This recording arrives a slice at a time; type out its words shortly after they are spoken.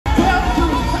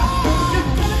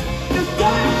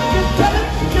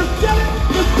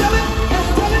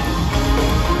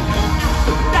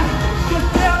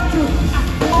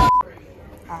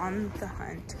the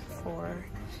hunt for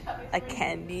a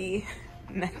candy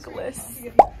necklace.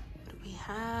 What do we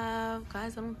have?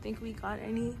 Guys, I don't think we got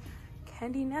any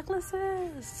candy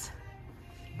necklaces.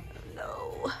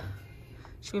 No.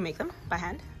 Should we make them by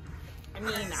hand? I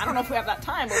mean, I don't know if we have that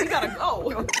time, but we gotta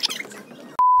go.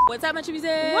 What's up,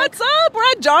 MuchMusic? What's up?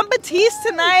 We're at Jon Batiste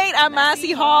tonight at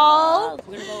Massey Hall.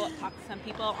 We're gonna go talk to some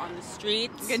people on the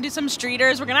streets. We're gonna do some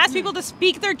streeters. We're gonna ask people to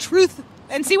speak their truth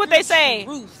and see what they say.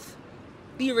 Truth.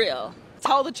 Be real.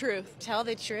 Tell the truth. Tell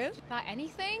the truth? About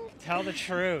anything? Tell the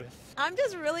truth. I'm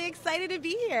just really excited to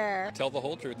be here. Tell the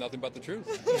whole truth, nothing but the truth.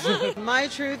 My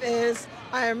truth is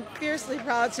I am fiercely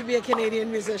proud to be a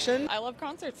Canadian musician. I love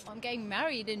concerts. I'm getting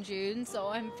married in June, so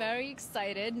I'm very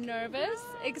excited, nervous,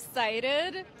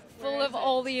 excited, full of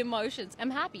all the emotions.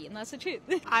 I'm happy, and that's the truth.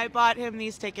 I bought him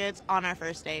these tickets on our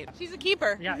first date. She's a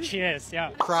keeper. Yeah, she is, yeah.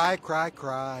 Cry, cry,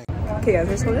 cry. Okay guys,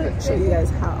 I just wanted to show you guys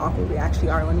how awkward we actually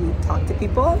are when we talk to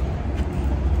people.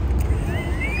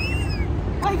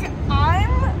 Like,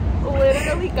 I'm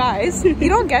literally, guys, you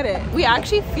don't get it. We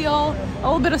actually feel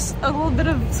a little bit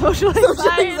of social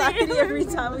anxiety every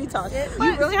time we talk.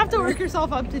 You really have to work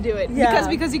yourself up to do it. Yeah.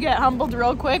 Because you get humbled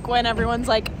real quick when everyone's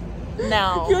like,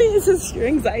 no. It's just your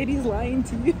anxiety's lying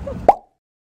to you.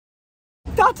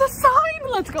 That's a sign.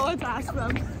 Let's go. Let's ask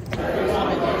them.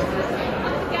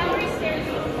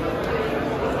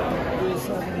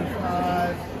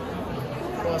 375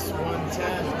 plus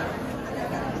 110.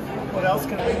 What else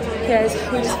can I do? Guys,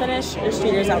 we just finished the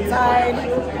streeters outside,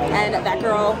 and that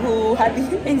girl who had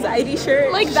the anxiety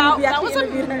shirt, Like, we that actually was a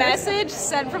interviewed her. message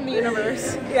sent from the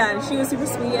universe. Yeah, and she was super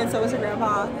sweet, and so was her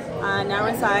grandpa. Now we're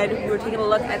inside. We were taking a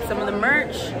look at some of the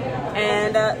merch,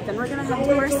 and then we're gonna head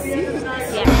to our seats.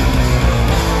 Yeah.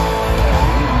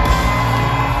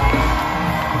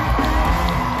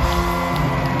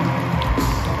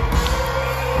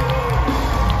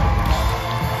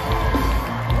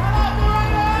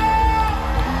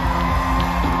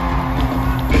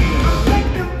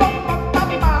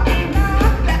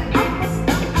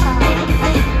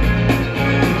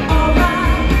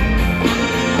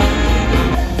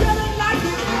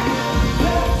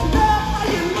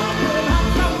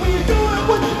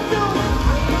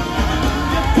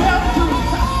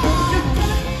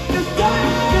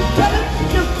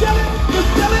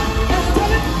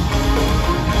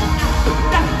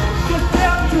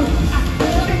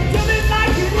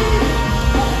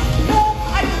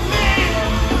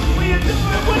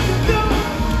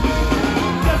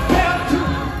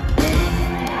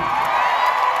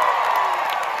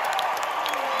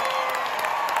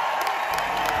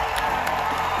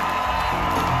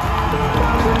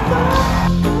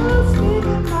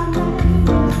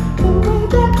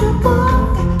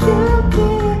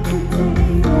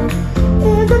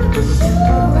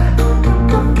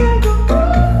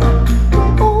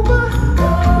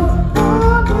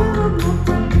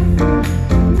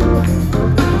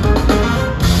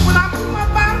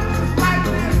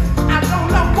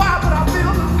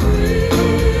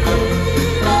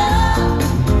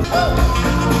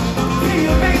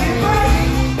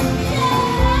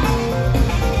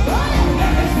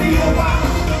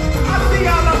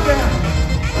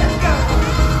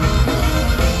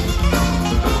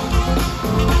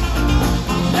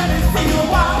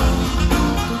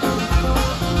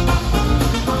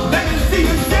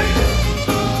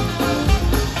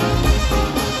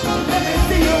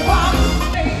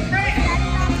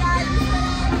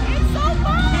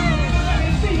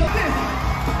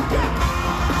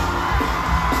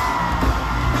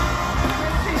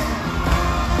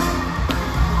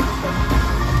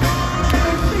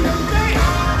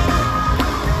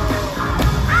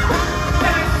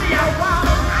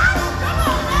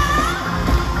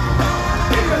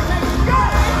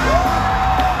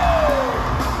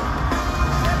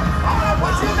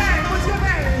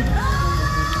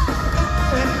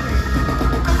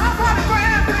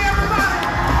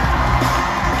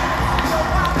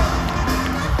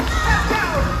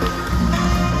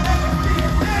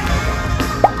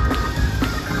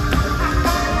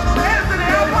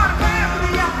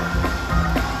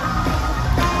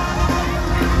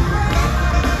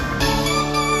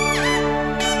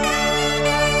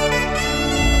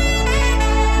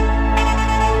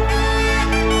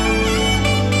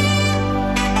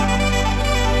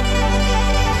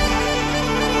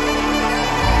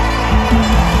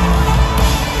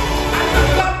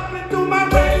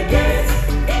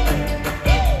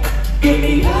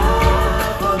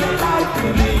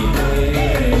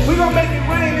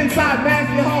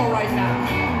 Massey Hall right now.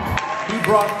 He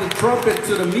brought the trumpet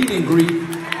to the meet and greet.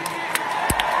 And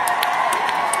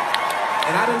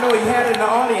I didn't don't know, he had it in the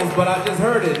audience, but I just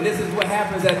heard it. And this is what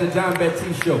happens at the Jon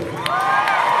Batiste show. A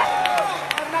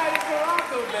night in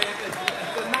Toronto, man.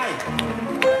 That's the night.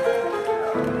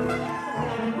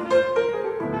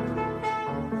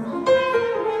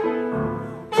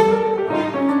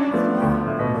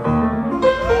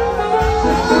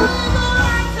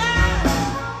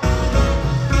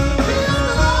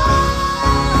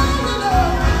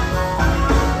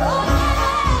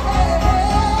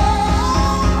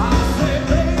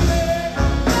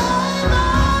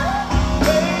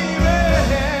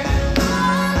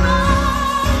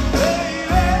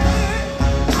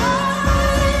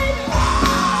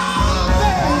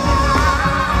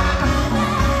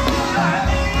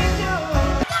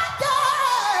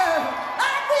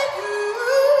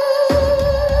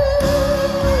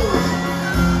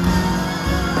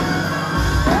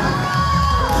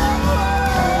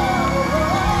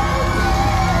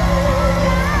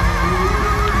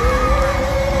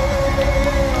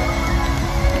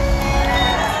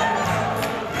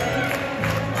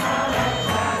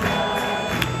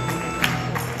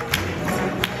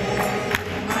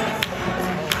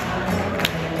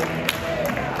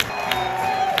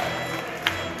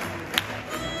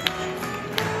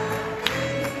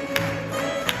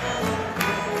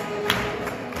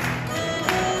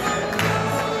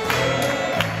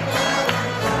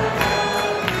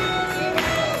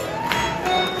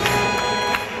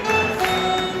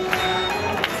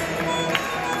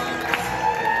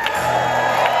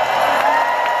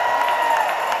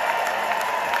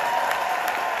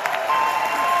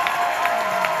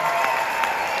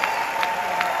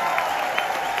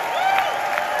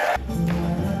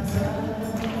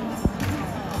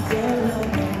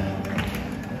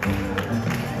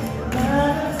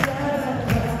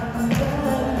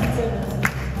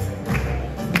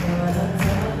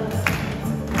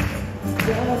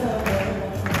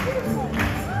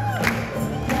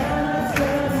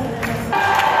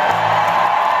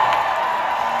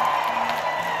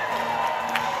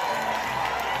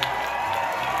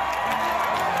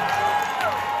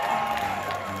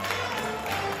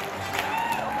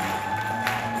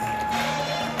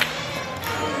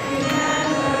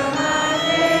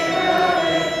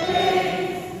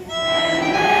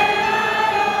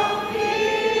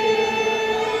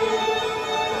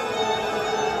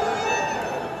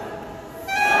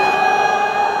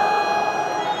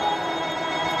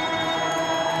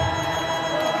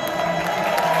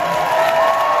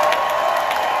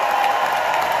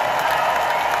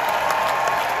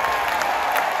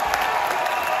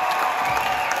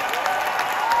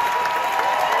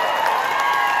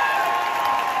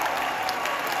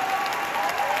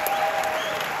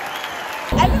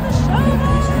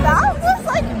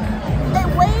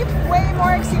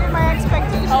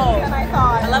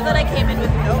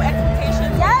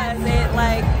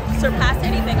 Surpassed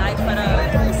anything I could have.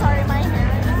 Literally, sorry, my hair.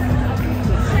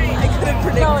 I could have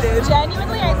predicted. No,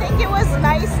 genuinely, I think it was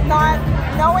nice not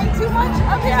knowing too much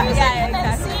of his music, and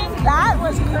then seeing that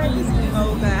was crazy.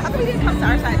 Okay. How come he didn't come to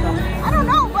our side though? I don't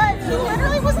know, but he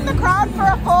literally was in the crowd for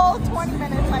a full 20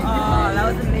 minutes. Like, oh, that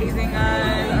was amazing,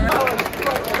 guys.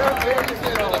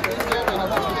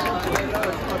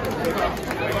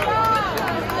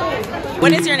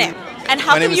 What is your name? And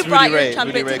how come you brought your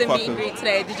trumpet to the meet and greet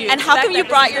today? Did you? And how come you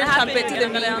brought your trumpet to the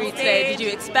meet and greet today? Did you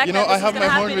expect? You know, I have my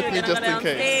horn with me just in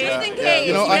case. Just in case.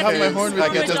 You know, I have my horn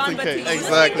with me just in case.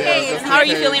 Exactly. How are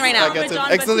you feeling right now?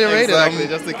 Exhilarated. Exactly.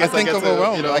 Just in case. I think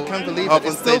overwhelmed. You know, I can't believe it.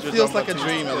 It still feels like a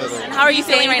dream a little. And how are you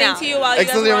feeling right now?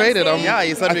 Exhilarated. Yeah,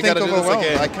 he said we gotta do this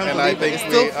again. I can't believe it. It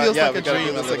still feels like a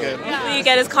dream a little. Will you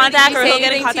get his contact, or he'll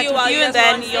get in contact with you, and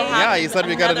then you'll have? Yeah, he said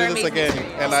we gotta do this again,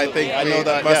 and I think I know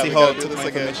that Massey Hall to this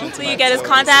again. Will you get his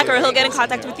contact, or he'll get in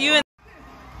contact with you,